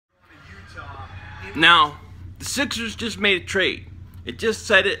Now, the Sixers just made a trade. It just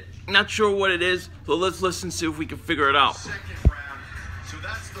said it. Not sure what it is, so let's listen and see if we can figure it out. Second round. So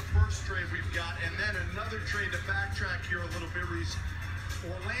that's the first trade we've got. And then another trade to backtrack here a little bit.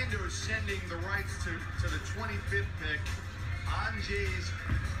 Orlando is sending the rights to the 25th pick. Anzejs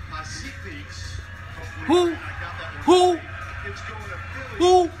Pasecniks. Who? It's going to Philly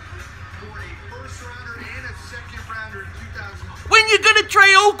Who? for a first rounder and a second rounder in 2020. When you gonna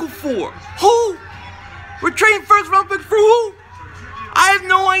trade Okafor? Who? We're trading first round picks for who? I have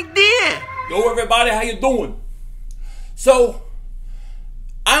no idea. Yo, everybody, how you doing? So,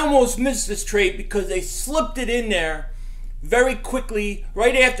 I almost missed this trade because they slipped it in there very quickly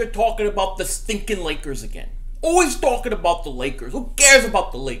right after talking about the stinking Lakers again. Always talking about the Lakers. Who cares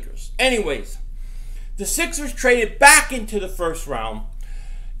about the Lakers? Anyways, the Sixers traded back into the first round,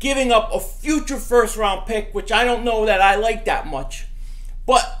 giving up a future first round pick, which I don't know that I like that much.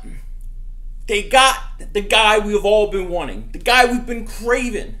 But they got the guy we've all been wanting, the guy we've been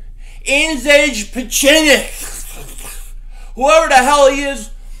craving, Anzejs Pasecniks. Whoever the hell he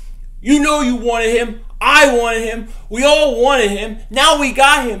is, you know you wanted him. I wanted him. We all wanted him. Now we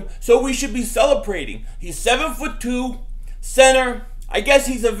got him, so we should be celebrating. He's 7'2", center. I guess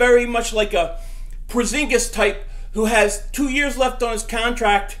he's a very much like a Porzingis type who has 2 years left on his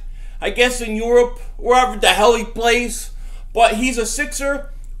contract. I guess in Europe, wherever the hell he plays. But he's a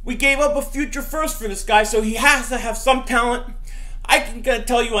Sixer. We gave up a future first for this guy, so he has to have some talent. I ain't gonna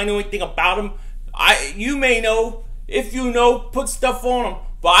tell you I know anything about him. You may know. If you know, put stuff on him.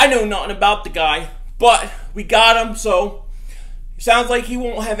 But I know nothing about the guy. But we got him, so sounds like he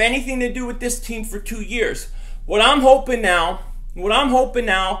won't have anything to do with this team for 2 years. What I'm hoping now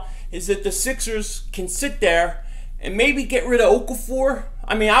is that the Sixers can sit there and maybe get rid of Okafor.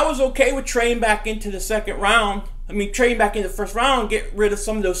 I mean, I was okay with trading back into the second round. Trading back into the first round and get rid of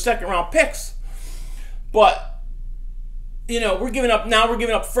some of those second round picks. But, you know, we're giving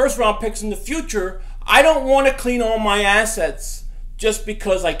up first round picks in the future. I don't want to clean all my assets just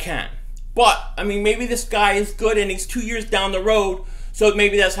because I can. But, I mean, maybe this guy is good and he's 2 years down the road, so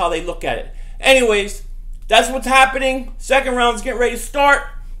maybe that's how they look at it. Anyways, that's what's happening. Second round's getting ready to start.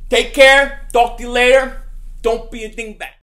 Take care. Talk to you later. Don't be a dingbat.